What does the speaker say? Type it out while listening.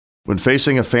When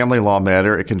facing a family law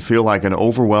matter, it can feel like an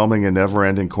overwhelming and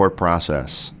never-ending court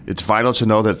process. It's vital to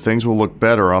know that things will look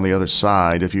better on the other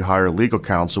side if you hire legal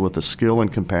counsel with the skill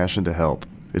and compassion to help.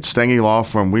 At Stengy Law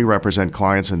Firm, we represent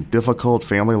clients in difficult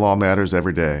family law matters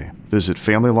every day. Visit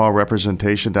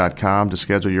FamilyLawRepresentation.com to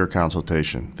schedule your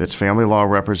consultation. That's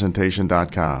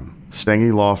FamilyLawRepresentation.com.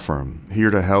 Stengy Law Firm, here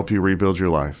to help you rebuild your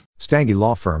life. Stengy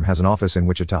Law Firm has an office in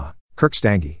Wichita. Kirk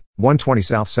Stengy, 120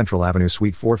 South Central Avenue,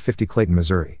 Suite 450, Clayton,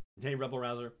 Missouri. Hey Rebel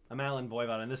Rouser, I'm Alan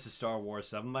Voivod, and this is Star Wars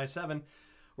 7x7.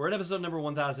 We're at episode number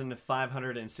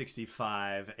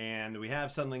 1565, and we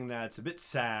have something that's a bit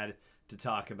sad to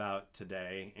talk about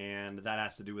today, and that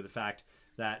has to do with the fact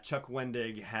that Chuck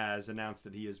Wendig has announced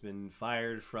that he has been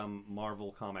fired from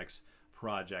Marvel Comics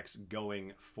projects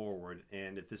going forward.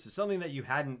 And if this is something that you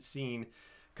hadn't seen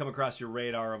come across your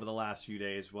radar over the last few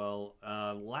days, well,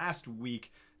 last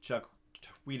week Chuck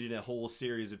tweeted a whole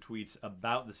series of tweets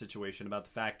about the situation, about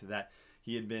the fact that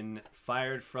he had been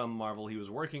fired from Marvel. He was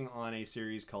working on a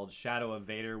series called Shadow of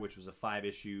Vader, which was a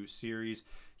 5-issue series.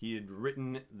 He had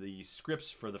written the scripts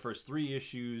for the first 3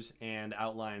 issues and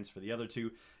outlines for the other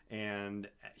 2, and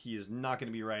he is not going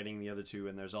to be writing the other 2.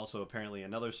 And there's also apparently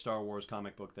another Star Wars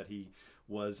comic book that he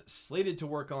was slated to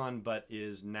work on, but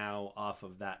is now off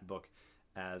of that book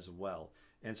as well.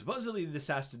 And supposedly this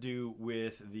has to do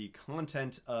with the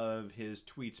content of his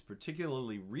tweets,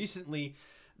 particularly recently,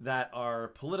 that are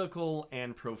political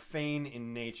and profane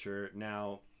in nature.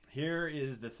 Now, here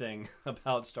is the thing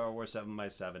about Star Wars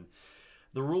 7x7.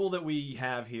 The rule that we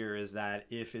have here is that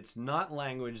if it's not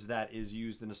language that is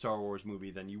used in a Star Wars movie,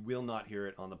 then you will not hear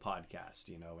it on the podcast.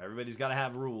 You know, everybody's got to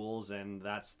have rules, and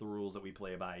that's the rules that we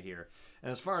play by here.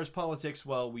 And as far as politics,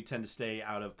 well, we tend to stay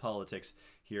out of politics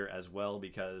here as well,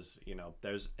 because, you know,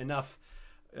 there's enough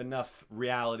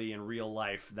reality in real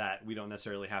life that we don't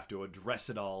necessarily have to address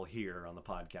it all here on the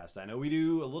podcast. I know we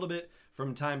do a little bit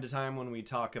from time to time when we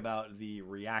talk about the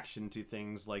reaction to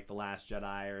things like The Last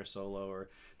Jedi or Solo or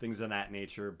things of that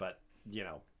nature, but, you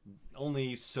know,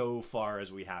 only so far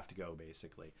as we have to go,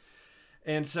 basically.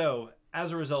 And so,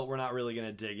 as a result, we're not really going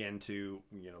to dig into,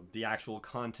 you know, the actual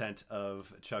content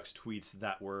of Chuck's tweets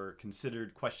that were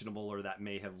considered questionable or that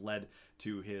may have led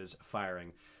to his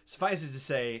firing. Suffice it to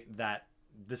say that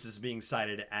this is being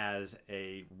cited as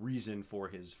a reason for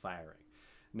his firing.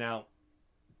 Now,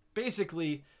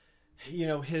 basically, you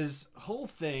know, his whole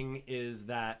thing is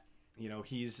that, you know,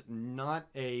 he's not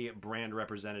a brand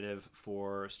representative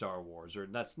for Star Wars, or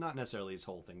that's not necessarily his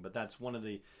whole thing, but that's one of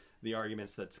the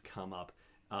arguments that's come up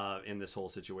in this whole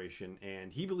situation,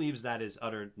 and he believes that is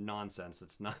utter nonsense.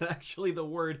 It's not actually the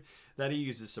word that he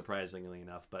uses, surprisingly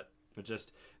enough, but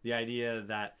just the idea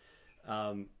that,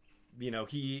 you know,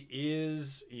 he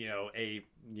is, a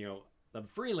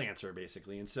freelancer,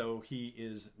 basically, and so he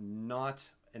is not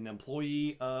an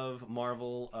employee of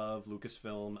Marvel, of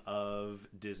Lucasfilm, of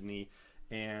Disney,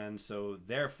 and so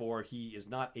therefore he is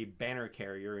not a banner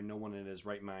carrier, and no one in his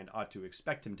right mind ought to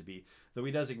expect him to be, though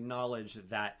he does acknowledge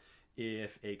that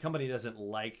if a company doesn't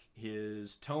like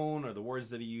his tone or the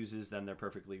words that he uses, then they're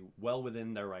perfectly well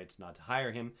within their rights not to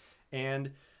hire him.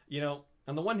 And, you know,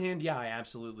 on the one hand, yeah, I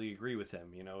absolutely agree with him.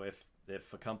 You know, if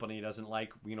a company doesn't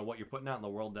like, you know, what you're putting out in the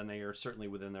world, then they are certainly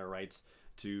within their rights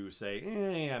to say,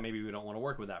 yeah, maybe we don't want to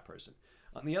work with that person.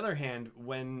 On the other hand,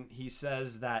 when he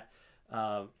says that,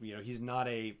 you know, he's not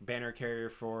a banner carrier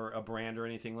for a brand or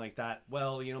anything like that,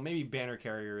 well, you know, maybe banner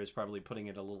carrier is probably putting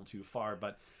it a little too far,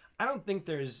 but I don't think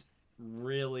there's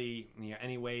really, you know,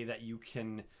 any way that you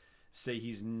can say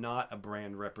he's not a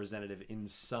brand representative in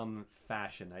some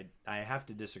fashion. I have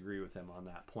to disagree with him on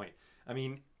that point. I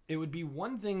mean, it would be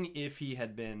one thing if he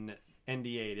had been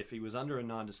NDA'd, if he was under a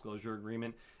non-disclosure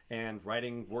agreement and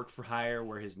writing work for hire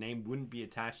where his name wouldn't be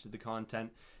attached to the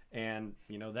content, and,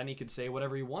 you know, then he could say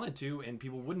whatever he wanted to, and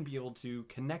people wouldn't be able to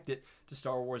connect it to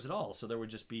Star Wars at all. So there would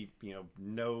just be, you know,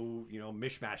 no, you know,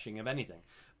 mishmashing of anything.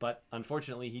 But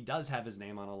unfortunately, he does have his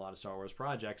name on a lot of Star Wars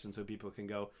projects, and so people can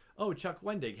go, oh, Chuck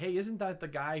Wendig, hey, isn't that the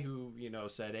guy who, you know,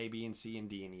 said A, B, and C, and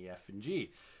D, and E, F, and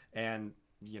G? And,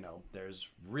 you know, there's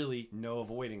really no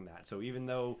avoiding that. So even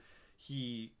though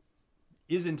he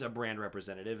isn't a brand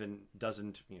representative and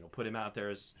doesn't, you know, put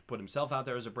himself out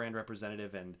there as a brand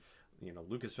representative, and, you know,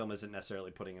 Lucasfilm isn't necessarily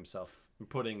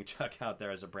putting Chuck out there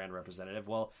as a brand representative.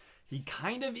 Well, he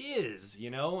kind of is, you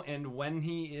know, and when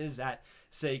he is at,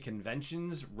 say,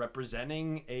 conventions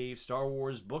representing a Star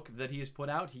Wars book that he has put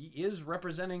out, he is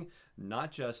representing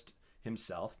not just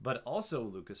himself, but also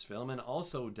Lucasfilm and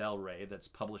also Del Rey that's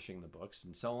publishing the books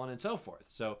and so on and so forth.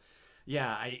 So, yeah,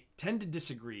 I tend to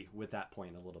disagree with that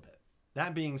point a little bit.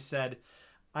 That being said,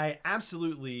 I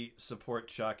absolutely support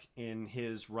Chuck in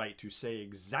his right to say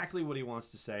exactly what he wants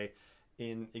to say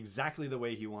in exactly the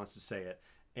way he wants to say it.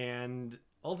 And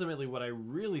ultimately, what I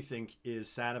really think is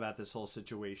sad about this whole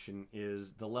situation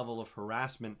is the level of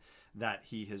harassment that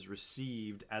he has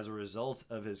received as a result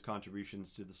of his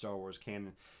contributions to the Star Wars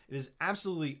canon. It is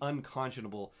absolutely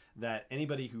unconscionable that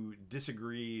anybody who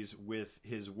disagrees with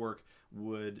his work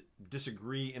would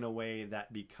disagree in a way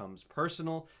that becomes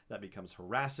personal, that becomes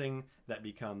harassing, that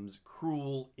becomes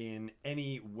cruel in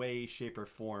any way, shape, or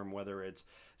form, whether it's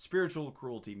spiritual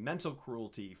cruelty, mental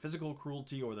cruelty, physical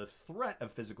cruelty, or the threat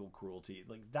of physical cruelty.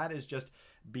 Like, that is just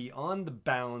beyond the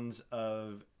bounds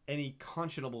of any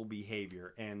conscionable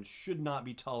behavior and should not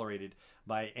be tolerated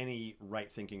by any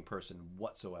right-thinking person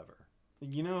whatsoever.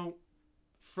 You know,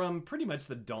 from pretty much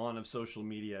the dawn of social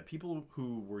media, people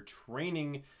who were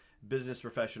training business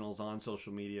professionals on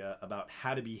social media about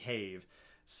how to behave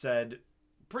said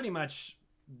pretty much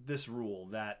this rule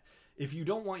that if you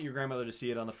don't want your grandmother to see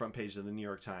it on the front page of the New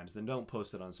York Times, then don't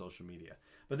post it on social media.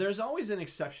 But there's always an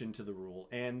exception to the rule,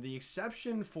 and the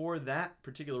exception for that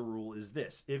particular rule is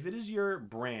this. If it is your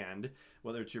brand,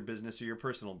 whether it's your business or your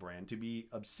personal brand, to be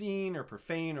obscene or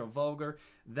profane or vulgar,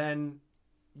 then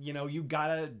you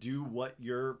gotta do what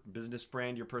your business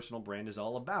brand, your personal brand is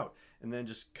all about. And then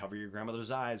just cover your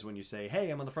grandmother's eyes when you say, hey,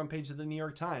 I'm on the front page of the New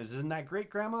York Times. Isn't that great,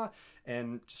 Grandma?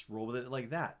 And just roll with it like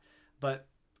that. But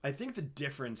I think the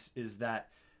difference is that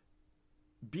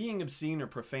being obscene or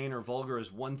profane or vulgar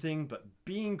is one thing, but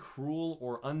being cruel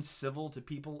or uncivil to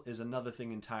people is another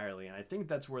thing entirely. And I think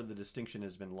that's where the distinction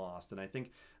has been lost. And I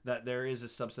think that there is a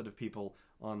subset of people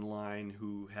online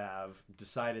who have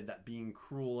decided that being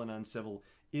cruel and uncivil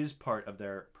is part of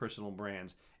their personal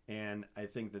brands. And I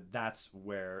think that that's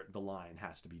where the line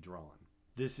has to be drawn.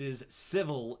 This is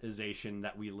civilization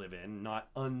that we live in, not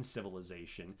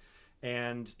uncivilization.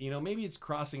 And, maybe it's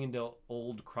crossing into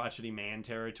old crotchety man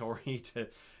territory to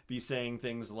be saying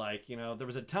things like, there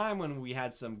was a time when we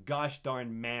had some gosh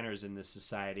darn manners in this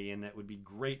society, and it would be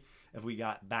great if we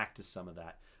got back to some of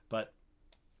that. But,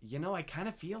 I kind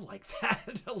of feel like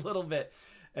that a little bit.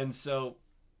 And so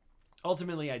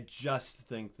ultimately, I just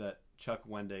think that Chuck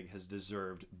Wendig has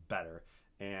deserved better.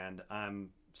 And I'm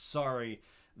sorry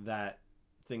that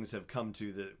things have come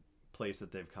to the place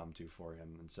that they've come to for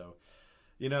him. And so,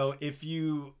 if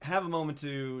you have a moment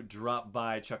to drop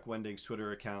by Chuck Wendig's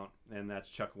Twitter account, and that's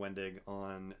Chuck Wendig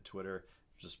on Twitter,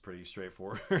 just pretty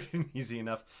straightforward and easy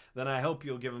enough, then I hope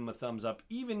you'll give him a thumbs up,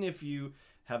 even if you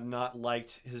have not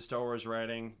liked his Star Wars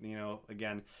writing.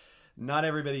 Again, not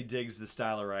everybody digs the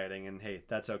style of writing, and hey,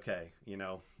 that's okay. You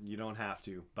don't have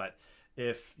to. But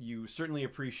if you certainly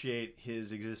appreciate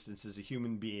his existence as a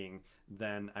human being,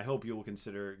 then I hope you will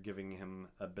consider giving him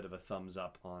a bit of a thumbs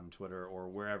up on Twitter or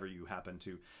wherever you happen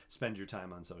to spend your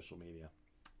time on social media.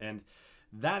 And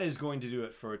that is going to do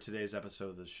it for today's episode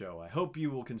of the show. I hope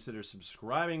you will consider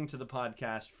subscribing to the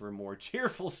podcast for more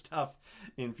cheerful stuff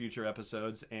in future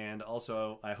episodes. And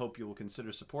also, I hope you will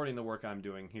consider supporting the work I'm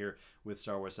doing here with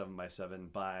Star Wars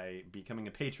 7x7 by becoming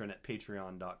a patron at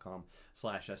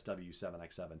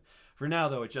patreon.com/SW7x7. For now,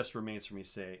 though, it just remains for me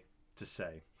to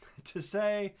say,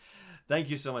 thank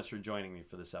you so much for joining me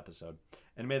for this episode.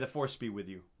 And may the Force be with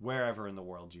you wherever in the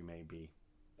world you may be.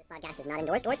 This podcast is not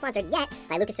endorsed or sponsored yet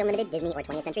by Lucasfilm Limited, Disney, or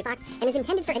 20th Century Fox, and is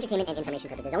intended for entertainment and information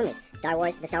purposes only. Star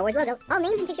Wars, the Star Wars logo, all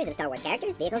names and pictures of Star Wars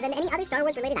characters, vehicles, and any other Star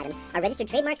Wars-related items are registered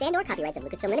trademarks and/or copyrights of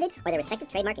Lucasfilm Limited or their respective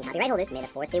trademark and copyright holders. May the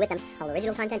Force be with them. All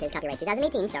original content is copyright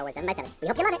 2018 Star Wars 7x7. We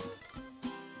hope you love it.